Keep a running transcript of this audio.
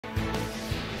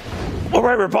All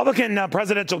right, Republican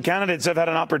presidential candidates have had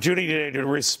an opportunity to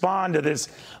respond to this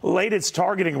latest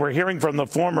targeting. We're hearing from the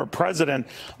former president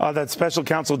that Special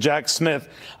Counsel Jack Smith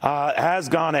has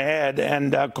gone ahead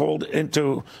and called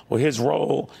into his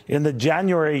role in the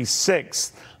January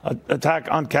 6th attack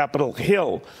on Capitol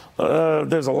Hill.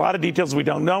 There's a lot of details we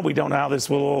don't know. We don't know how this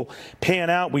will all pan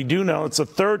out. We do know it's the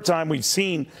third time we've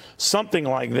seen something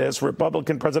like this.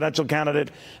 Republican presidential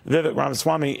candidate Vivek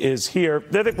Ramaswamy is here.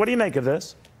 Vivek, what do you make of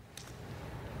this?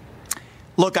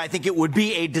 Look, I think it would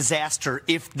be a disaster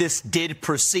if this did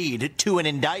proceed to an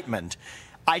indictment.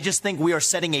 I just think we are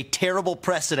setting a terrible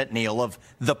precedent, Neil, of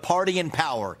the party in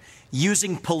power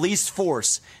using police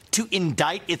force to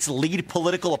indict its lead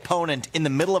political opponent in the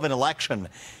middle of an election.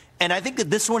 And I think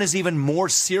that this one is even more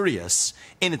serious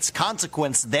in its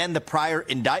consequence than the prior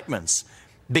indictments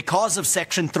because of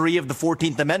Section 3 of the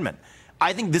 14th Amendment.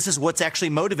 I think this is what's actually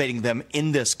motivating them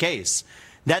in this case.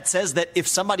 That says that if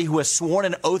somebody who has sworn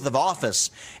an oath of office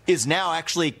is now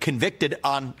actually convicted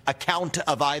on account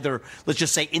of either, let's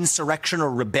just say, insurrection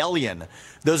or rebellion,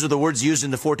 those are the words used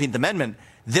in the 14th Amendment,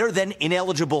 they're then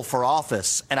ineligible for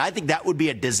office. And I think that would be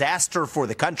a disaster for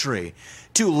the country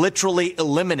to literally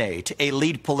eliminate a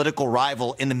lead political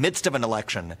rival in the midst of an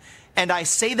election. And I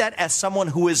say that as someone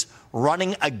who is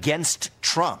running against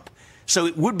Trump. So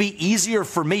it would be easier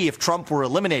for me if Trump were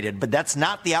eliminated, but that's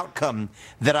not the outcome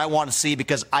that I want to see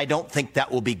because I don't think that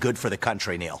will be good for the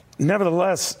country, Neil.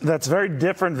 Nevertheless, that's very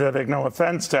different, Vivek, no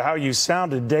offense, to how you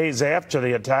sounded days after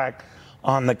the attack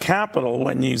on the Capitol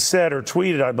when you said or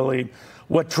tweeted, I believe,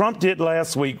 what Trump did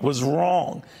last week was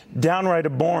wrong, downright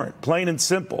abhorrent, plain and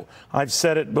simple. I've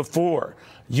said it before.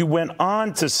 You went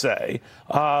on to say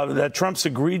that Trump's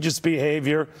egregious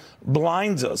behavior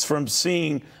blinds us from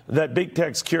seeing that big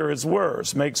tech's cure is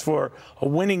worse, makes for a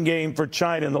winning game for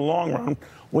China in the long run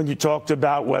when you talked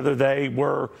about whether they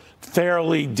were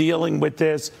fairly dealing with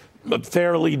this,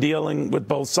 fairly dealing with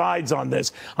both sides on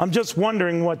this. I'm just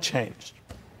wondering what changed.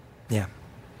 Yeah.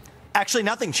 Actually,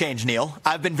 nothing changed, Neil.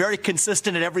 I've been very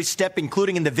consistent at every step,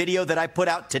 including in the video that I put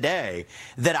out today,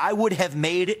 that I would have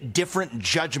made different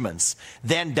judgments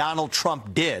than Donald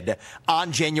Trump did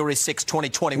on January 6,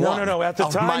 2021. No. At the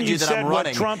time, you said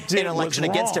what Trump did an election was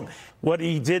wrong. Against him. What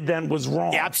he did then was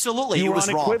wrong. Absolutely, you it was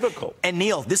unequivocal. Wrong. And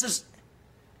Neil, this is.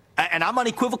 And I'm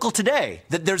unequivocal today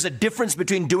that there's a difference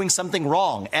between doing something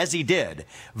wrong, as he did,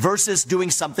 versus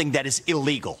doing something that is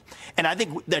illegal. And I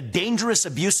think the dangerous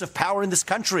abuse of power in this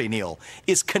country, Neil,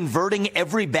 is converting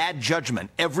every bad judgment,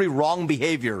 every wrong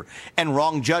behavior and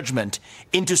wrong judgment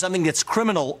into something that's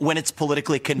criminal when it's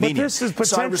politically convenient. But this is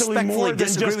potentially more than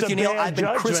just a bad judgment. I've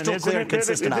been crystal clear and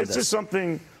consistent on this. This is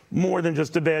something more than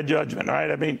just a bad judgment, right?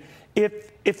 I mean,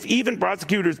 if even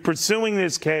prosecutors pursuing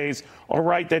this case are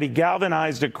right that he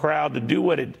galvanized a crowd to do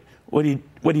what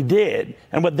he did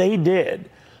and what they did,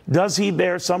 does he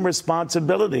bear some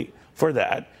responsibility for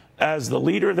that as the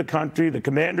leader of the country, the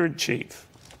commander-in-chief?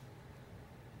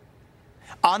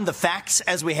 On the facts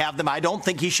as we have them, I don't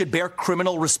think he should bear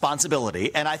criminal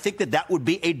responsibility, and I think that that would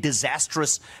be a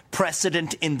disastrous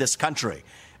precedent in this country.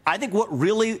 I think what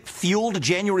really fueled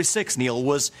January 6th, Neil,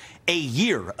 was a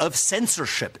year of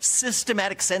censorship,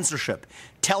 systematic censorship,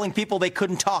 telling people they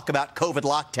couldn't talk about COVID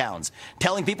lockdowns,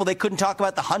 telling people they couldn't talk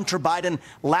about the Hunter Biden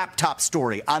laptop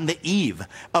story on the eve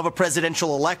of a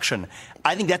presidential election.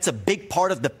 I think that's a big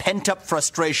part of the pent-up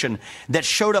frustration that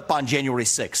showed up on January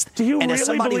 6th. Do you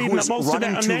really believe that most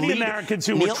of many Americans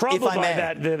who were troubled by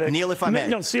that, Vivek? Neil, if I may.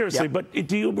 No, seriously, but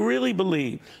do you really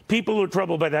believe people who are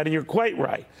troubled by that, and you're quite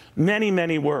right,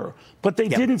 many were, but they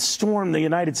didn't storm the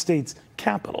United States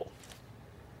Capitol?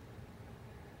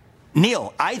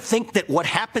 Neil, I think that what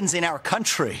happens in our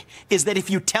country is that if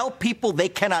you tell people they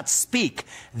cannot speak,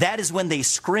 that is when they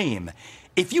scream.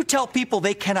 If you tell people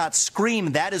they cannot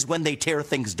scream, that is when they tear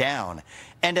things down.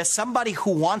 And as somebody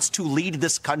who wants to lead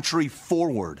this country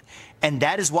forward, and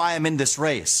that is why I'm in this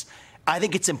race, I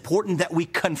think it's important that we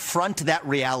confront that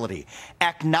reality,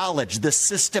 acknowledge the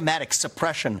systematic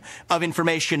suppression of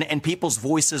information and people's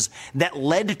voices that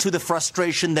led to the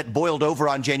frustration that boiled over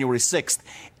on January 6th,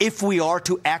 if we are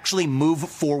to actually move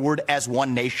forward as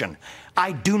one nation.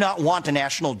 I do not want a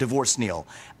national divorce, Neil.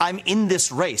 I'm in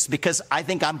this race because I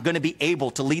think I'm going to be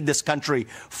able to lead this country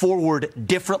forward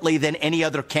differently than any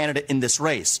other candidate in this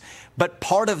race. But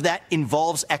part of that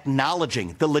involves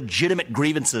acknowledging the legitimate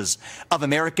grievances of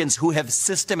Americans who have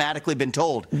systematically been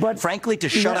told, frankly, to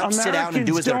shut up, sit down, and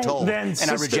do as they're told. And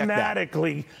I reject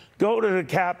that. go to the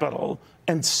Capitol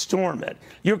and storm it.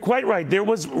 You're quite right. There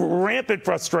was rampant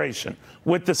frustration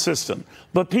with the system,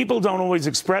 but people don't always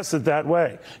express it that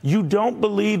way. You don't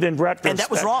believe in retrospect. And that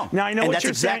was wrong. Now, I know and what that's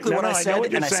you're exactly saying. what I said,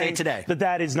 and I say saying, it today.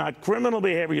 That is not criminal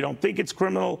behavior. You don't think it's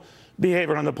criminal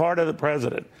behavior on the part of the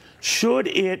president. Should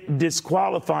it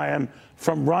disqualify him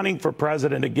from running for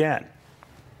president again?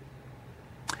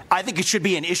 I think it should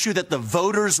be an issue that the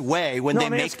voters weigh when they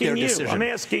make their decision. I'm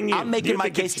asking you. I'm making my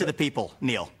case to the people,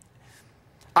 Neil.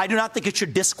 I do not think it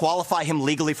should disqualify him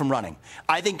legally from running.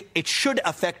 I think it should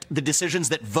affect the decisions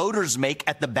that voters make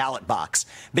at the ballot box,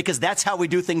 because that's how we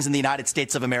do things in the United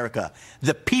States of America.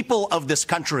 The people of this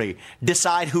country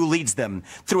decide who leads them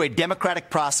through a democratic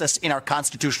process in our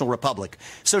constitutional republic.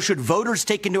 So should voters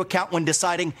take into account when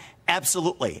deciding?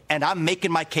 Absolutely. And I'm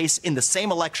making my case in the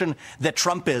same election that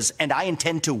Trump is, and I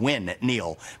intend to win,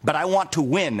 Neil. But I want to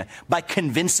win by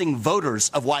convincing voters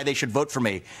of why they should vote for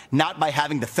me, not by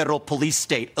having the federal police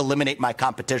state eliminate my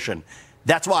competition.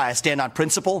 That's why I stand on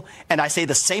principle, and I say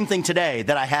the same thing today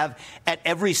that I have at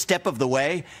every step of the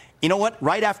way. You know what?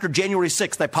 Right after January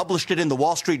 6th, I published it in the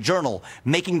Wall Street Journal,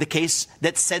 making the case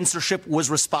that censorship was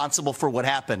responsible for what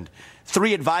happened.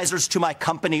 3 advisors to my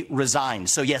company resigned.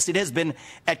 So, yes, it has been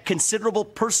at considerable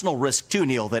personal risk, too,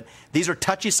 Neil, that these are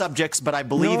touchy subjects, but I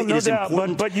believe it is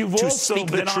important to speak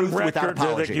the truth without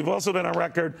apology. You've also been on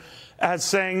record as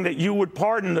saying that you would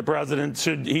pardon the president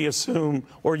should he assume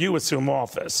or you assume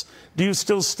office. Do you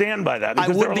still stand by that?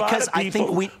 Because there are a lot of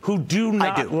people who do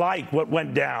not like what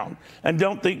went down and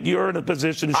don't think you're in a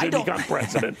position, should he become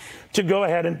president, to go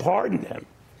ahead and pardon him.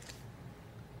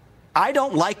 I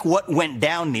don't like what went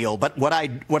down, Neil, but what I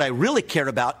really care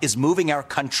about is moving our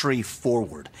country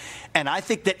forward. And I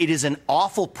think that it is an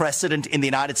awful precedent in the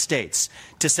United States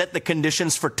to set the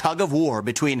conditions for tug of war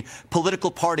between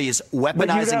political parties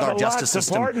weaponizing our justice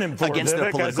system against their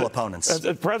political opponents.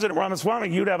 As President Ramaswamy,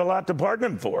 you'd have a lot to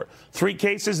pardon him for. 3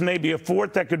 cases, maybe a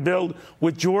 4th that could build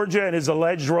with Georgia and his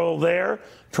alleged role there,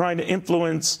 trying to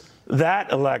influence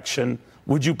that election.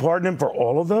 Would you pardon him for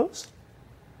all of those?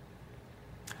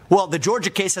 Well, the Georgia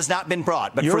case has not been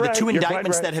brought, but for the 2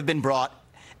 indictments that have been brought,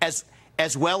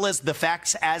 as well as the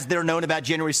facts as they're known about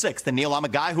January 6th. And, Neil, I'm a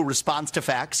guy who responds to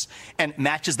facts and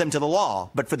matches them to the law.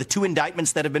 But for the 2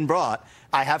 indictments that have been brought,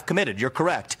 I have committed, you're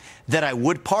correct, that I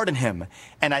would pardon him.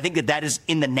 And I think that that is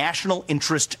in the national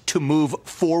interest to move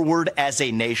forward as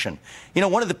a nation. You know,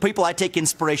 one of the people I take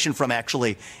inspiration from,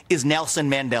 actually, is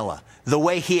Nelson Mandela, the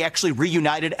way he actually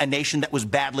reunited a nation that was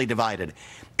badly divided.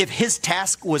 If his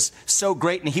task was so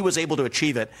great and he was able to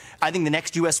achieve it, I think the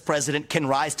next U.S. president can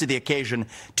rise to the occasion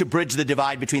to bridge the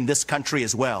divide between this country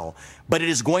as well. But it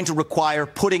is going to require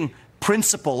putting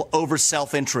principle over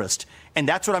self-interest. And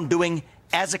that's what I'm doing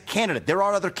as a candidate. There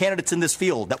are other candidates in this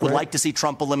field that would like to see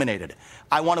Trump eliminated.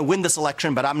 I want to win this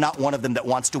election, but I'm not one of them that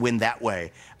wants to win that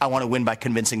way. I want to win by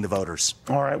convincing the voters.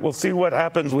 All right. We'll see what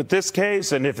happens with this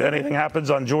case and if anything happens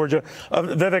on Georgia.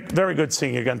 Vivek, very good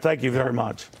seeing you again. Thank you very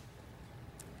much.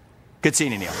 Good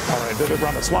seeing you, Neil. All right. Vivek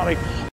Ramaswamy.